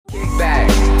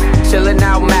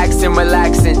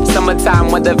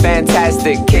summertime with a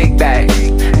fantastic kickback.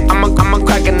 I'ma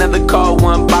crack another cold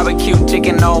one, barbecue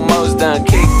chicken almost done,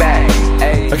 kickback.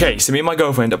 Ay. Okay, so me and my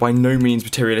girlfriend are by no means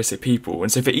materialistic people,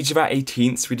 and so for each of our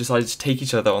 18ths, we decided to take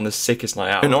each other on the sickest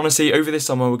night out. And honestly, over this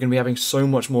summer, we're going to be having so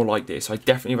much more like this, so I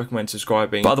definitely recommend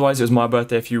subscribing. But otherwise, it was my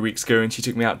birthday a few weeks ago, and she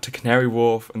took me out to Canary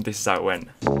Wharf, and this is how it went.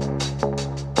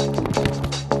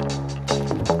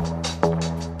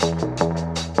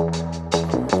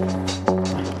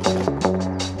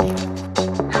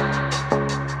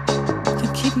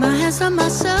 My hands on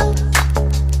myself.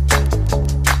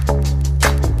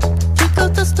 Pick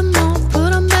out dust them off, put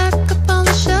them back up on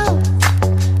the shelf.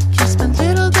 Kiss my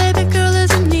little baby girl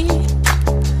is in need.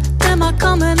 Am I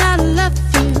coming out of left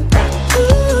field?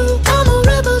 Ooh, I'm a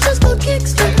rebel just for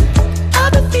kicks.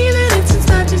 I've been feeling it since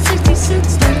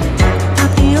 1966.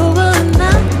 Might be over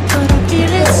now, but I feel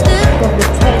it still.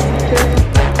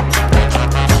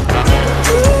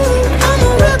 Ooh, I'm a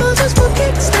rebel just for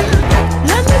kicks.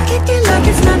 Let me kick it like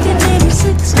it's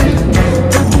 1986.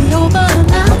 Might be over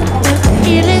now, but I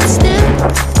feel it still.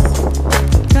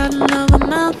 Got another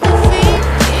mouth to feed.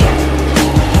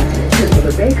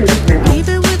 Leave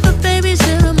it with the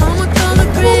babysitter, mama call the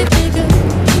grave digger.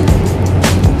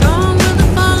 Gone with the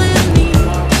falling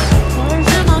leaves.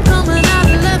 Am I coming out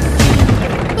of left field?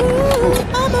 Ooh,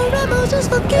 I'm a rebel just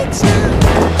for kicks now.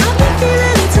 I've been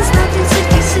feeling it since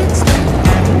 1966.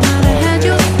 Might have had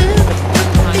your fill, but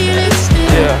I feel it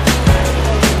still. Yeah.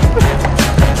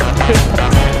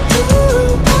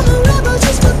 Ooh, I'm a rebel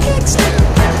just for kicks now.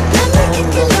 Let me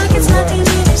kick it like it's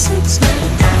 1986 now.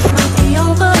 Might be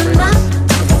over now,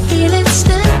 I feel it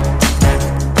still.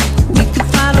 We could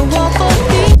fight a war for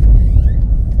peace.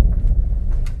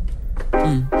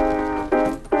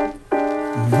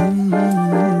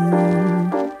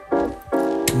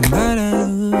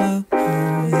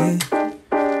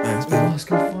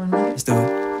 Let's do it.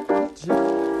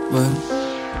 Well,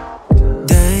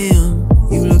 damn,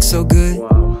 you look so good.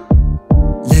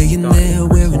 Laying there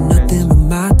wearing nothing but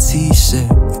my t-shirt.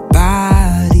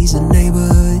 Body's a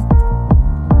neighborhood.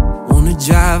 Wanna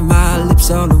drive my lips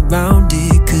all around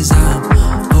it, cause I'm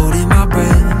holding my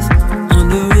breath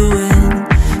under the wind.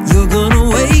 You're gonna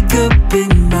wake up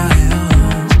in my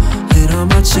arms, head on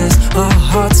my chest, our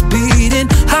hearts beating.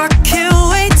 I can't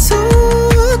wait to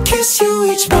kiss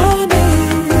you each morning.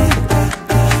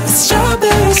 The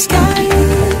strawberry sky,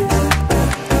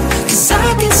 cause I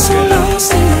get so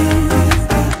lost in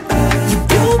your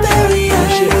blueberry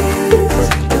eyes.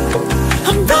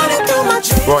 I'm running through my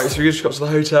dreams. Right, so we just got to the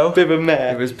hotel. Bit of a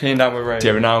mare. It was peeing down with rain.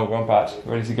 Yeah, we're now one patch,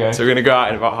 ready to go. So we're gonna go out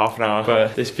in about half an hour,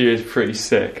 but this view is pretty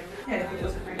sick.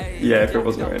 Yeah, if it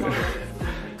wasn't raining.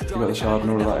 We got the shard and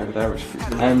all of that over there, which is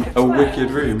and a wicked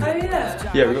room. Oh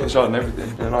yeah. Yeah, we got the shard and everything.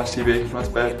 And a nice TV, nice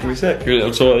bed. Can we sit? Give it a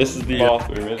little tour. This is the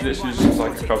bathroom. It literally just looks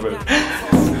like a cupboard.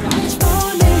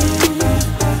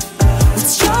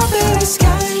 Strawberry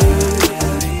sky,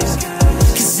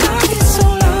 cause I get so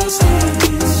lost in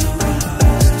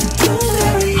your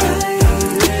blueberry eyes.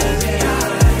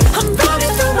 I'm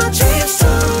running through my dreams to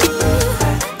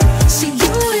see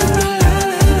you in my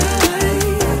life,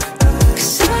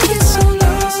 cause I get so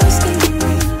lost in your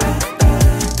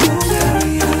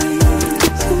blueberry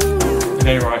eyes.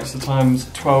 Okay, right, so the time's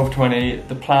 12:20.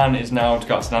 The plan is now to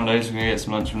go out to Nando's. We're gonna get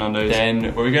some lunch from Nando's. Then,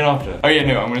 where are we going after? Oh yeah,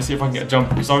 no, I'm gonna see if I can get a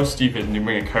jumper, because I was stupid and didn't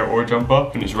bring a coat or a jumper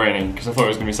when it's raining, because I thought it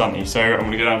was gonna be sunny. So I'm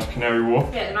gonna go down to Canary Wharf.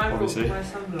 Yeah, and I obviously. brought my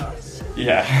sunglasses.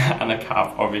 Yeah, and a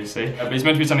cap, obviously. But it's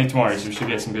meant to be sunny tomorrow, so we should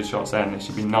get some good shots then. It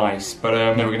should be nice. But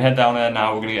no, we're gonna head down there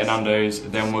now. We're gonna get a Nando's.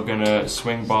 Then we're gonna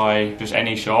swing by just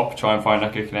any shop, try and find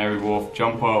like a Canary Wharf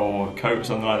jumper or a coat or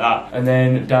something like that. And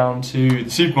then down to the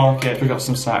supermarket, pick up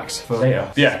some snacks for later.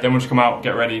 But yeah, then we'll just come out,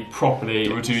 get ready properly.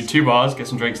 We'll do 2 bars, get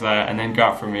some drinks there, and then go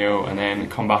out for a meal, and then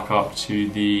come back up to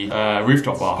the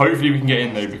rooftop bar. Hopefully we can get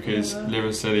in though, because Liv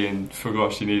was silly and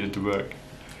forgot she needed to work.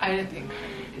 I don't think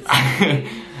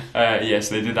Yeah,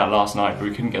 so they did that last night, but we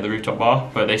couldn't get the rooftop bar.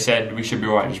 But they said we should be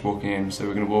alright just walking in, so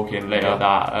we're gonna walk in later.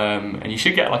 That and you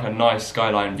should get like a nice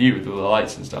skyline view with all the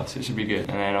lights and stuff, so it should be good.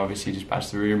 And then obviously just back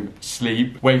to the room,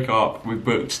 sleep, wake up. We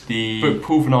booked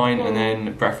pool for 9 and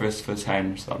then breakfast for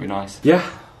 10, so that'd be nice. Yeah.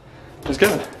 Let's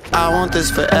go. I want this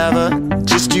forever,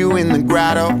 just you in the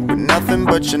grotto, with nothing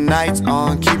but your nights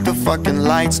on. Keep the fucking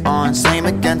lights on, same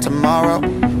again tomorrow.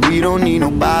 We don't need no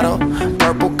bottle,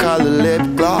 purple color lip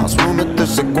gloss, room at the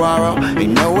Saguaro.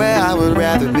 Ain't nowhere I would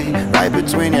rather be, right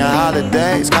between your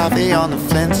holidays, coffee on the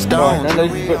Flintstones. Right,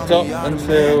 Nando's booked up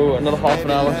until another half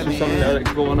an hour, so something there to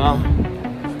explore now.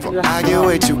 I get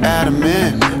way too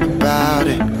adamant about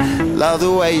it. Love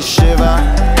the way you shiver,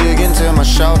 dig into my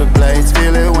shoulder blades,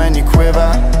 feel it when you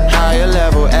quiver. Higher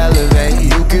level elevate,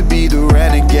 you could be the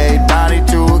renegade.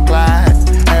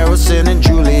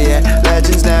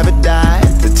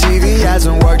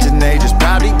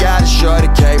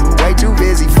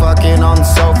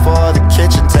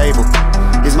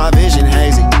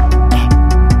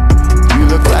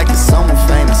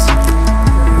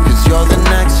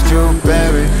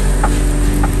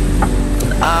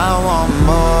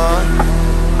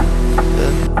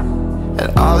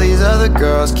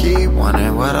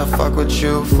 wondering what I fuck with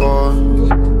you for.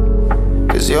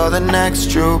 Cause you're the next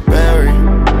Drew Berry,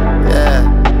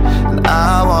 yeah. And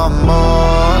I want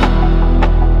more.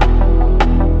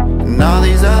 And all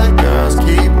these other girls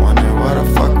keep wondering what I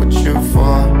fuck with you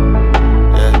for,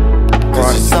 yeah.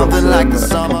 Cause you're something like the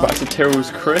summer. Come back to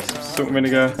Tyrrell's crisps, salt and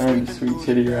vinegar, and sweet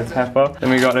chili red pepper. Then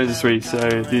we got loads of sweets, so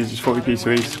these are just 40p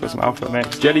sweets. Got some alphabet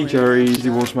mix, jelly cherries,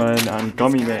 the watermelon, and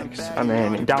gummy mix. And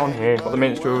then down here, got the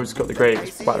minstrels, got the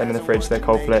grapes, back them in the fridge, they're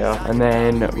cold for later. And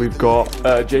then we've got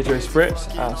J.J.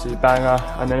 Spritz, absolute banger.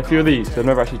 And then a few of these, because I've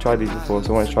never actually tried these before,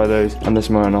 so I want to try those. And the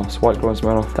Smirnoffs, White Claw and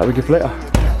Smirnoff. That'll be good for later.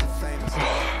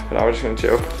 But now we're just gonna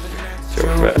chill for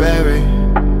a bit. Baby,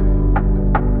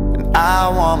 and I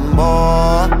want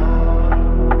more,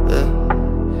 yeah.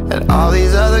 And all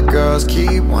these other girls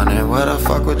keep wondering what I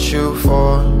fuck with you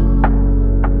for.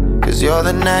 Cause you're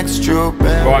the next Drew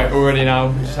Berry. Right, all ready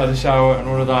now. Just had a shower and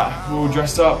all of that. We're all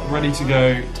dressed up, ready to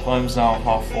go. Time's now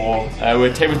 4:30.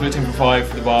 We're tables booked in for 5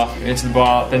 for the bar. We're into the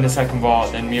bar, then the second bar,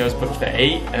 then meals booked for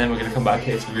 8, and then we're gonna come back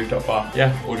here to the rooftop bar.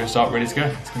 Yeah, all dressed up, ready to go.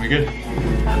 It's gonna be good.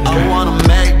 I wanna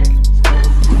make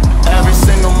every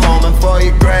single moment for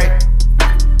you great.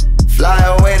 Fly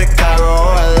away to Cairo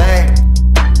or LA.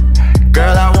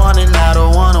 Girl, I want it, I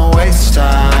don't wanna waste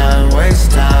time,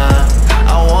 waste time.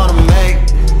 I wanna make,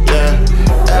 yeah,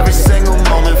 every single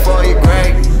moment for you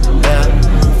great, yeah.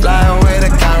 Fly away to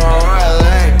Cairo or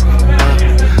LA.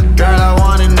 Girl, I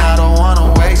want it, I don't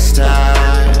wanna waste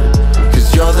time.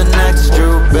 Cause you're the next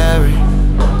Drew Berry.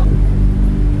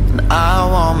 And I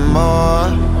want more,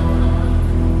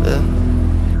 yeah.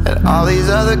 And all these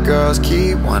other girls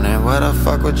keep wondering what I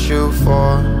fuck with you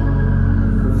for.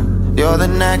 You're the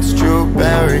next Drew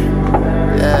Berry,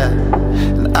 yeah.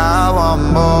 And I want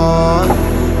more.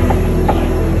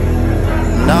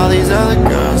 And all these other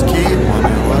girls keep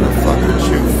wondering what I fuck with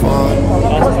you for.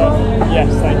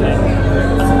 Yes, thank you.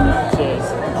 Cheers.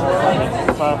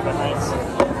 Perfect, thanks.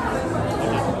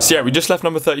 So yeah, we just left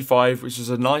number 35, which was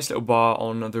a nice little bar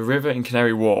on the river in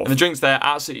Canary Wharf. And the drinks there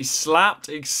absolutely slapped,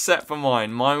 except for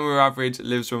mine. Mine were average,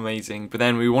 lives were amazing. But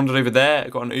then we wandered over there,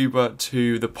 got an Uber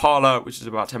to the Parlour, which is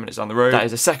about 10 minutes down the road. That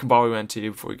is the second bar we went to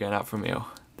before we going out for a meal.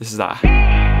 This is that.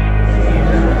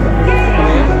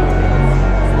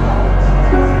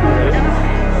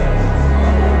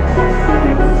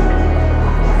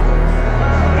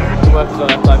 Work is on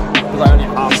that time, because I only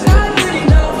have it.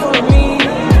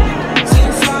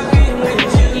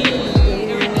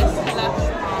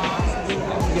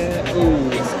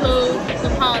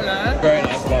 Very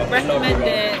nice bar. Recommend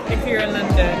it if you're in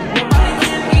London.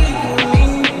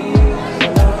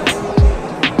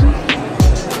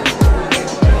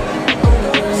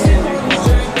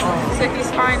 So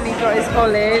he's finally got his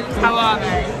olives. How are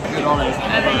they? Good olives.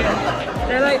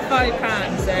 They're like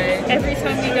 £5, so every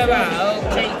time we go out,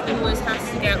 Jake always has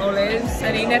to get olives,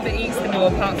 and he never eats them all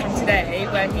apart from today,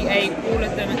 where he ate all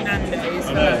of them at Nando's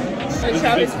for lunch, which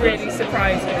I was really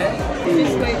surprised with. We're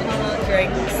just waiting on our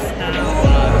drinks now.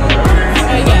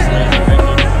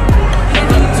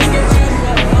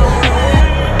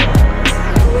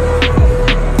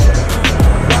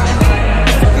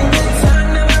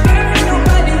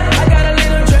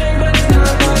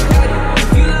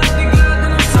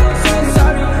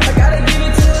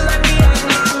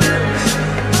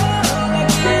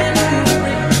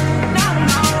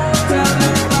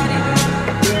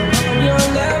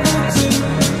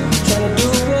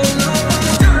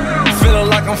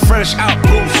 Fresh out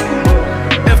booth.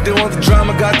 If they want the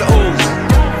drama, got the ooze.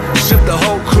 Ship the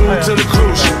whole crew to the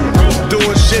cruise ship.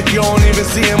 Doing shit you don't even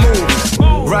see him move.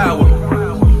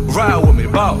 Ride with me,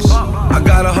 boss. I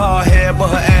got a hard head, but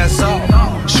her ass off.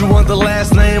 She want the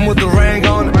last name with the ring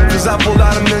on it. Cause I pulled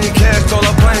out $1 million cash, told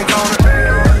her plank on it.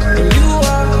 And you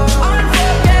are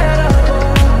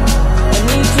unforgettable. I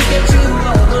need to get you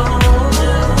alone.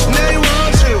 Now you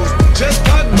want you, just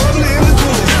pop bubbly in the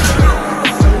pool.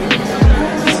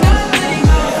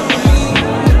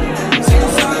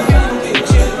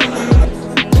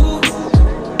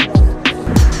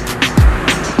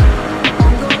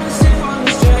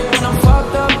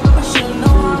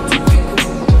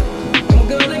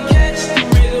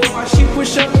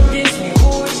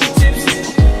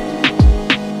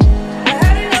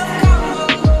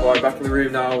 Right, back in the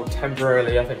room now,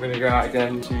 temporarily. I think we're gonna go out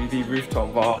again to the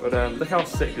rooftop bar. But look how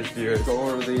sick this view is. Got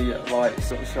all of the lights,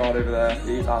 got the shard over there.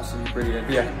 It's absolutely brilliant.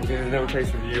 But yeah, we're doing a little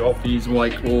taste review of these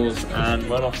White Claws and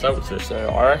Smirnoff seltzers. So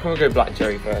I reckon we'll go black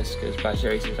cherry first, because black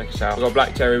cherry seems like a shout. We've got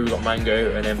black cherry, we've got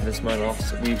mango, and then for the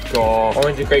Smirnoffs, we've got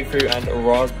orange and grapefruit and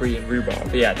raspberry and rhubarb.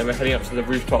 But yeah, then we're heading up to the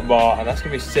rooftop bar, and that's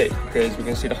gonna be sick because we're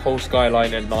gonna see the whole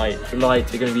skyline at night. The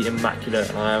lights are gonna be immaculate,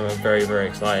 and I am very, very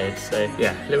excited. So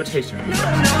yeah, a little taste review.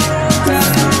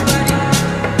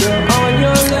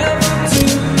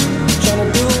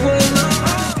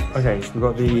 Okay, so we've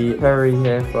got the cherry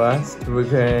here first. We're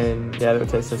going, yeah, a little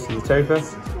taste of the toe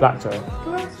first. Black cherry.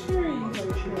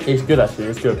 It's good actually,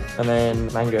 it's good. And then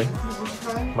mango.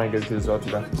 Mango's good as well,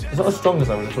 too bad. It's not as strong as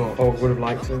I would have thought. Oh, would have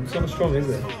liked it. It's not as strong, is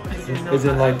it? Is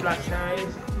it like black cherry?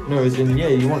 No, as in, yeah,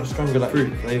 you want stronger like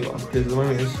fruit flavour, because at the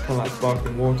moment it's just kind of like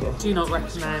sparkling water. Do not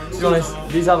recommend. To be honest,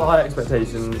 these are the high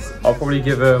expectations. I'll probably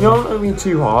give them, not going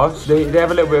too harsh. They have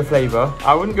a little bit of flavour.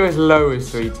 I wouldn't go as low as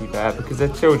Sweetie Bear because they're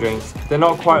chill drinks. They're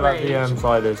not quite like the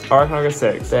ciders. I reckon I'll go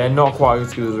 6. They're not quite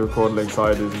as good as the Record Lake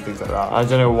ciders and things like that. I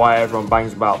don't know why everyone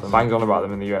bangs on about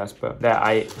them in the US, but they're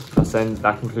 8. Then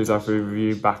that concludes our food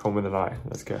review. Back on with the night.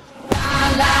 Let's go.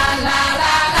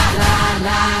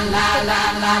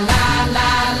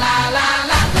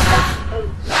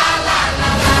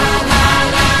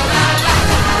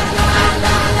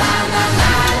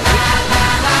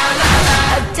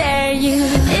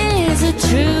 Is it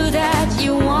true that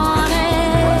you want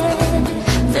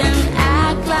it? Then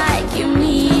act like you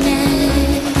mean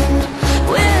it.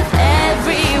 With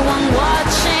everyone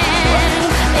watching,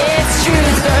 it's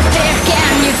truth or dare,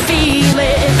 can you feel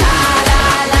it?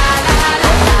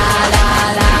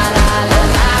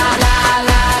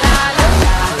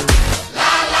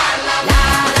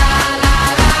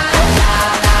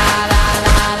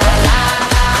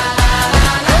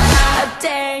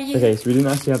 Okay, so we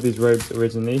didn't actually have these robes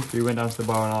originally. We went down to the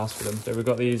bar and asked for them. So we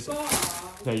got these.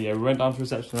 Okay, yeah, we went down to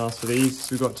reception and asked for these.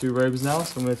 So we've got 2 robes now,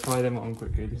 so I'm going to try them on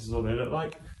quickly. This is what they look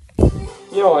like.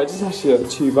 You know what, it doesn't actually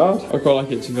look too bad. I quite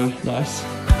like it too bad. Nice.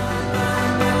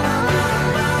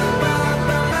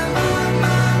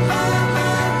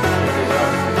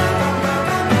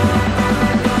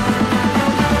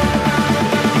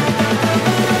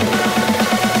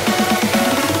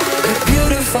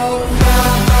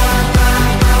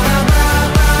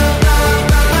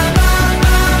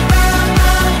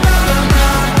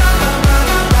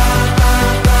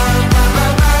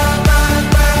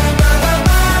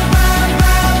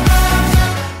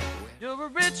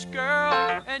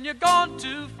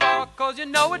 You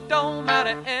know it don't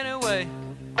matter anyway.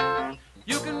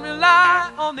 You can rely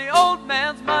on the old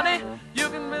man's money. You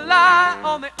can rely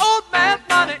on the old man's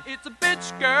money. It's a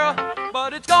bitch, girl,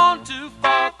 but it's gone too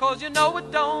far, cause you know it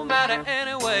don't matter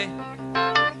anyway.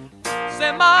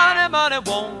 Say money, money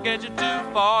won't get you too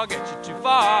far, get you too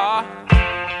far.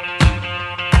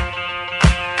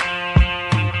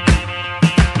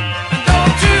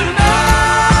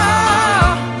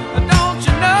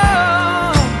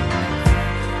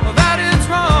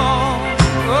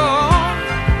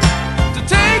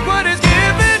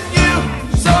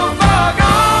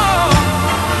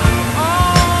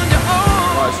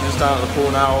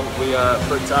 Now we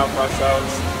booked it out for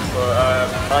ourselves for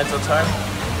 9 till 10.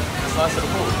 It's a nice little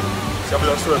pool. So have a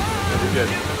little swim. It'll be good.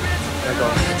 Yeah, go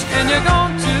on. And you're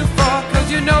gone too far,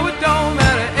 cause you know it don't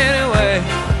matter anyway.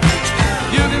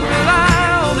 You can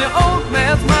rely on the old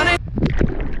man's money.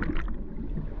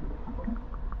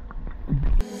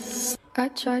 I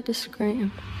tried to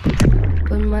scream,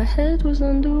 but my head was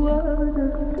underwater.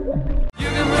 You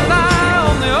can rely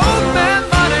on the old man's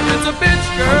money. It's a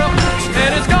bitch, girl,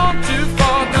 and it's gone too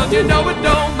far, cause you know it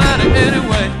don't matter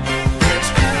anyway.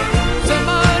 So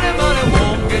money, money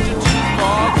won't get you too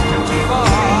far, get you too far.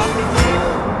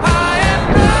 High and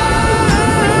dry,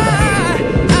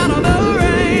 out of the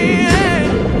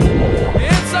rain.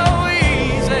 It's so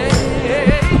easy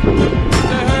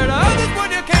to hurt others when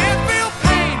you can't feel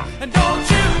pain. And don't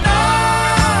you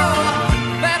know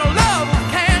that love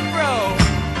can't grow,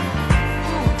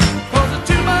 cause it's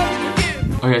too much to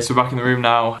give. Okay, so we're back in the room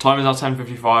now. Time is now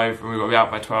 10:55 and we've got to be out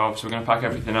by 12, so we're going to pack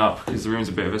everything up because the room's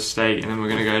a bit of a state, and then we're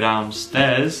going to go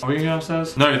downstairs. Are we going to go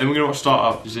downstairs? No, then we're going to watch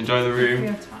Startup. Just enjoy the room. If we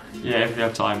have time. Yeah, if we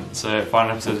have time. So,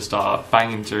 final episode of Startup.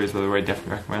 Banging series, by the way,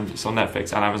 definitely recommend. It's on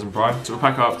Netflix and Amazon Prime. So we'll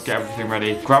pack up, get everything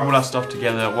ready, grab all that stuff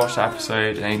together, watch the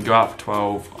episode, and then go out for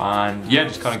 12. And yeah,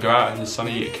 just kind of go out in the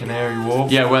sunny Canary Wharf.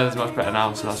 Yeah, weather's much better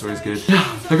now, so that's always good. Yeah,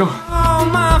 let's go. All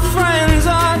my friends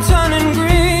are turning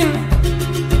green.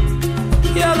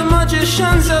 Yeah, the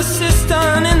magician's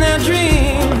assistant in their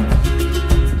dream.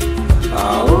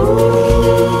 Oh.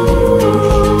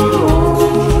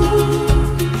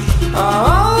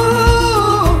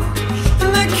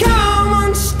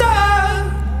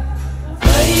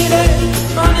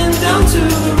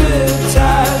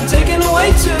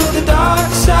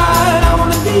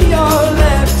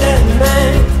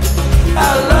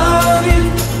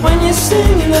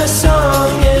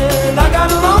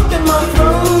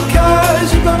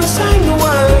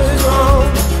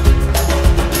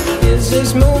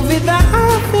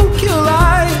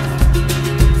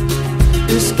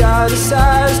 guy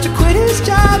decides to quit his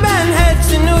job and head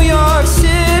to New York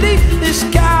City. This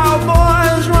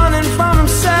cowboy's running from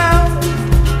himself,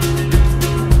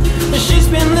 but she's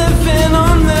been living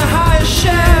on the highest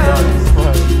shelf.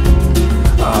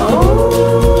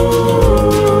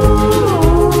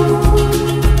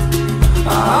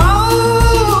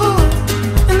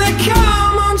 And they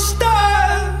come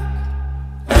unstuck.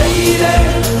 Lady,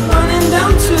 running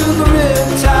down to the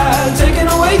riptide, taken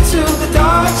away to the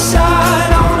dark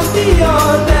side. I wanna be your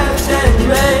left-hand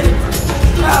man.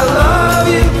 I love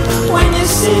you when you're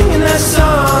singing that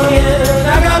song, and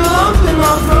I got a lump in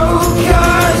my throat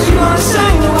 'cause you gonna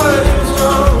sing the words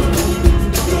wrong.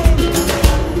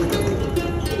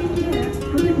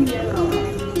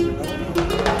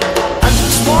 I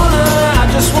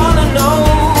just wanna know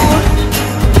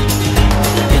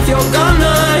if you're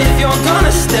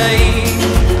gonna stay.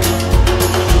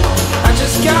 I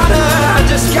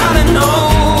just gotta know.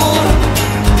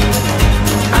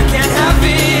 I can't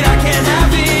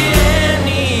have it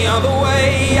any other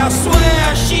way. I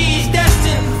swear she's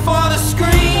destined for the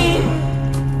screen.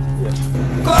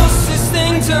 Closest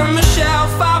thing to Michelle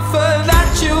Pfeiffer that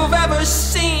you've ever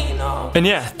seen. And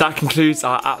yeah, that concludes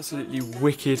our absolutely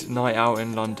wicked night out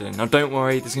in London. Now don't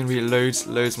worry, there's going to be loads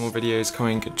more videos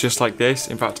coming just like this.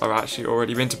 In fact, I've actually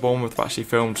already been to Bournemouth, I've actually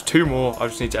filmed 2 more. I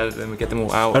just need to edit them and get them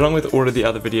all out, along with all of the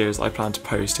other videos I plan to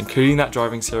post, including that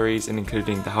driving series and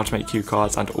including the how to make cue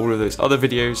cards and all of those other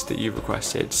videos that you've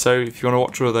requested. So if you want to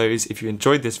watch all of those, if you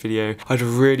enjoyed this video, I'd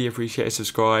really appreciate a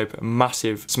subscribe, a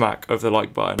massive smack of the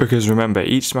like button, because remember,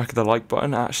 each smack of the like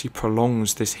button actually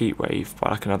prolongs this heat wave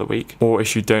by like another week. Or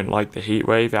if you don't like the heat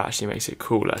wave, it actually makes it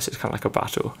cooler, so it's kind of like a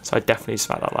battle. So I definitely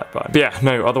smack that like button. But yeah,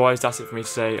 no, otherwise that's it for me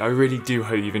today. I really do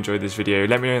hope you've enjoyed this video.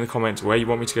 Let me know in the comments where you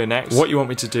want me to go next, what you want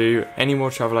me to do, any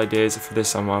more travel ideas for this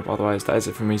summer. But otherwise, that is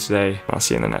it for me today. I'll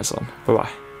see you in the next one. Bye bye.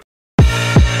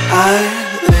 I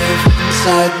live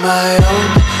inside my own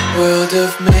world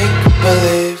of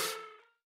make-believe.